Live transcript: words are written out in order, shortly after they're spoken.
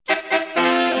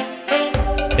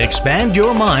Expand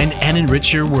your mind and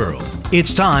enrich your world.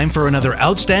 It's time for another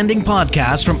outstanding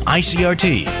podcast from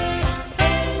ICRT.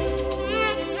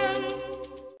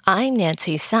 I'm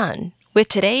Nancy Sun with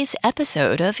today's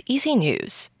episode of Easy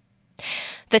News.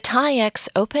 The TAIEX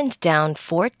opened down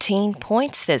 14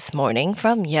 points this morning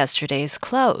from yesterday's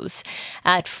close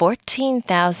at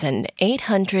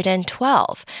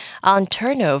 14,812 on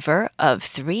turnover of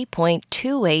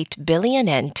 3.28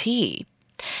 billion NT.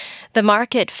 The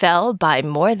market fell by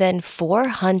more than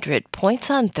 400 points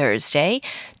on Thursday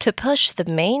to push the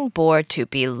main board to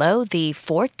below the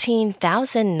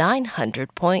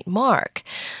 14,900 point mark,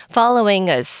 following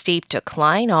a steep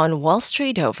decline on Wall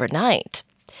Street overnight.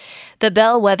 The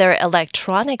bellwether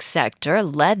electronics sector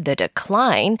led the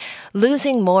decline,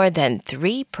 losing more than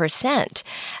 3%,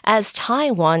 as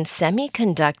Taiwan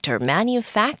semiconductor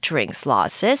manufacturing's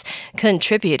losses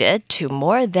contributed to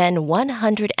more than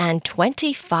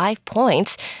 125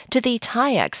 points to the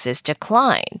TAIEX's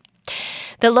decline.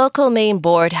 The local main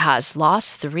board has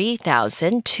lost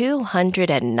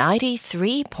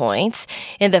 3,293 points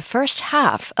in the first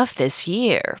half of this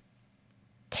year.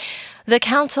 The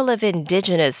Council of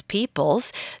Indigenous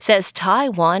Peoples says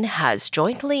Taiwan has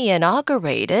jointly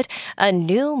inaugurated a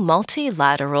new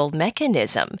multilateral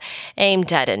mechanism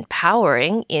aimed at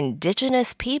empowering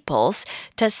indigenous peoples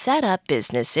to set up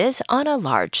businesses on a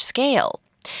large scale.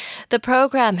 The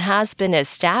program has been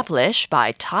established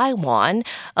by Taiwan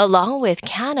along with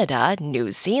Canada, New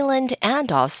Zealand,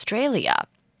 and Australia.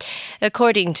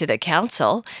 According to the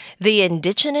Council, the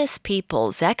Indigenous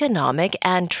Peoples Economic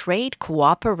and Trade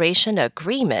Cooperation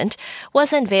Agreement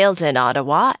was unveiled in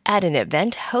Ottawa at an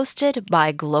event hosted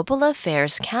by Global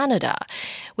Affairs Canada,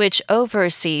 which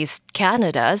oversees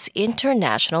Canada's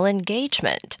international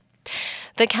engagement.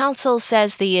 The Council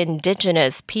says the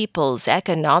Indigenous Peoples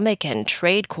Economic and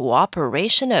Trade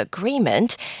Cooperation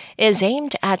Agreement is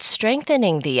aimed at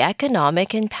strengthening the economic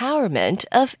empowerment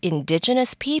of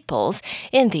Indigenous peoples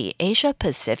in the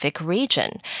Asia-Pacific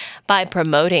region by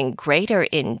promoting greater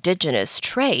Indigenous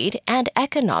trade and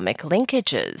economic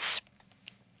linkages.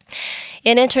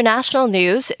 In international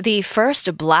news, the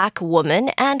first Black woman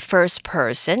and first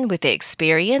person with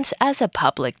experience as a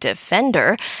public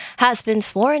defender has been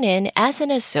sworn in as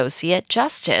an associate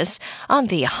justice on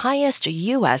the highest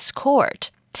U.S.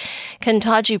 court.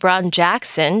 Ketanji Brown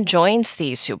Jackson joins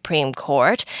the Supreme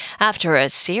Court after a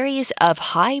series of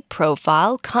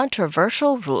high-profile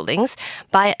controversial rulings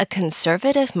by a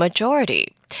conservative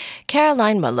majority.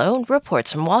 Caroline Malone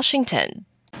reports from Washington.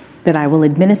 That I will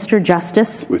administer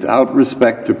justice without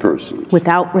respect to persons.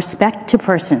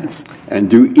 And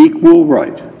do equal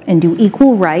right.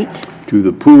 To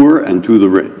the poor and to the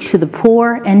rich.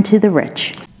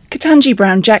 Ketanji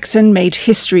Brown Jackson made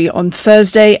history on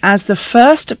Thursday as the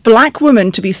first Black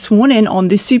woman to be sworn in on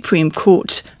the Supreme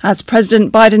Court. As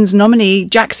President Biden's nominee,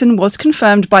 Jackson was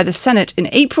confirmed by the Senate in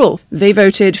April. They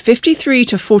voted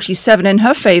 53-47 in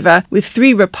her favor, with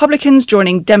 3 Republicans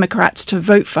joining Democrats to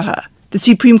vote for her. The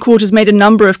Supreme Court has made a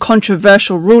number of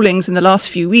controversial rulings in the last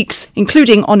few weeks,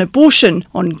 including on abortion,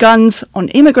 on guns, on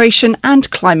immigration,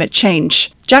 and climate change.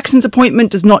 Jackson's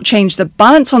appointment does not change the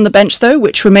balance on the bench, though,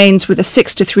 which remains with a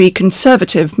 6-3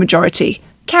 conservative majority.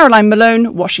 Caroline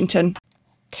Malone, Washington.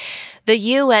 The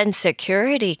UN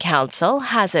Security Council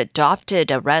has adopted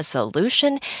a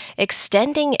resolution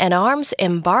extending an arms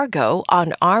embargo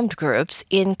on armed groups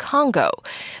in Congo,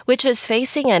 which is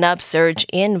facing an upsurge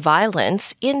in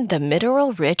violence in the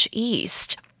mineral-rich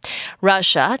East.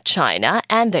 Russia, China,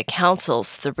 and the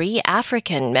Council's 3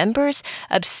 African members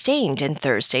abstained in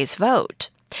Thursday's vote.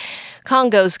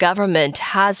 Congo's government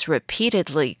has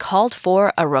repeatedly called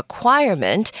for a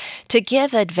requirement to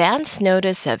give advance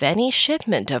notice of any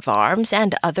shipment of arms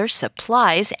and other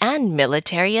supplies and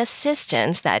military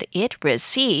assistance that it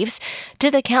receives to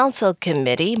the Council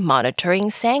Committee monitoring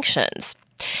sanctions.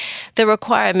 The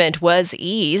requirement was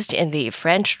eased in the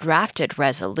French-drafted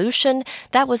resolution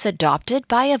that was adopted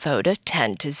by a vote of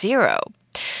 10-0.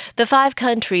 The 5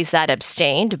 countries that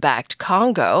abstained backed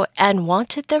Congo and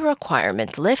wanted the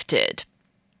requirement lifted.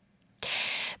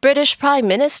 British Prime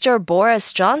Minister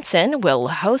Boris Johnson will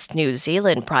host New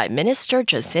Zealand Prime Minister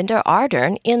Jacinda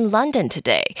Ardern in London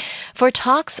today for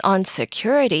talks on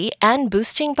security and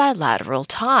boosting bilateral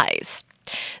ties.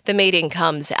 The meeting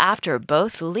comes after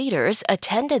both leaders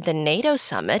attended the NATO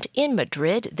summit in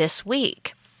Madrid this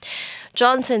week.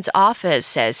 Johnson's office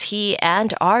says he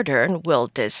and Ardern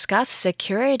will discuss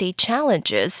security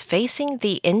challenges facing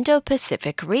the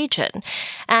Indo-Pacific region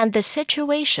and the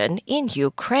situation in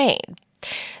Ukraine.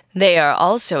 They are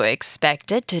also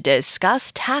expected to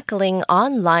discuss tackling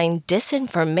online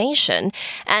disinformation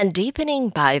and deepening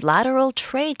bilateral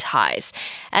trade ties,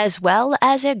 as well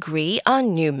as agree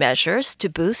on new measures to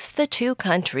boost the two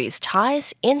countries'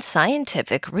 ties in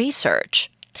scientific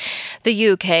research. The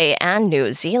UK and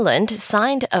New Zealand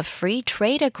signed a free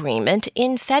trade agreement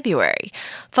in February,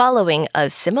 following a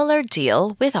similar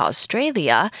deal with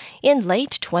Australia in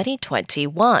late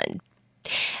 2021.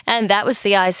 And that was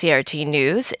the ICRT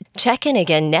News. Check in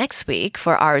again next week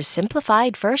for our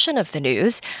simplified version of the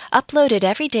news, uploaded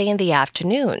every day in the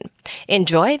afternoon.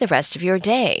 Enjoy the rest of your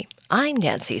day. I'm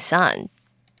Nancy Sun.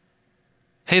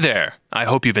 Hey there. I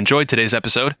hope you've enjoyed today's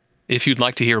episode. If you'd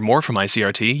like to hear more from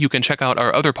ICRT, you can check out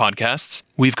our other podcasts.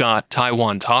 We've got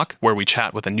Taiwan Talk, where we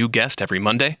chat with a new guest every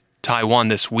Monday, Taiwan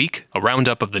This Week, a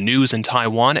roundup of the news in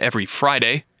Taiwan every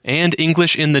Friday, and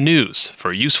English in the News,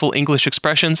 for useful English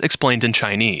expressions explained in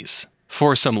Chinese.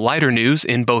 For some lighter news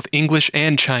in both English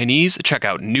and Chinese, check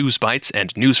out News Bites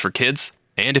and News for Kids.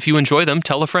 And if you enjoy them,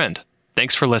 tell a friend.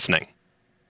 Thanks for listening.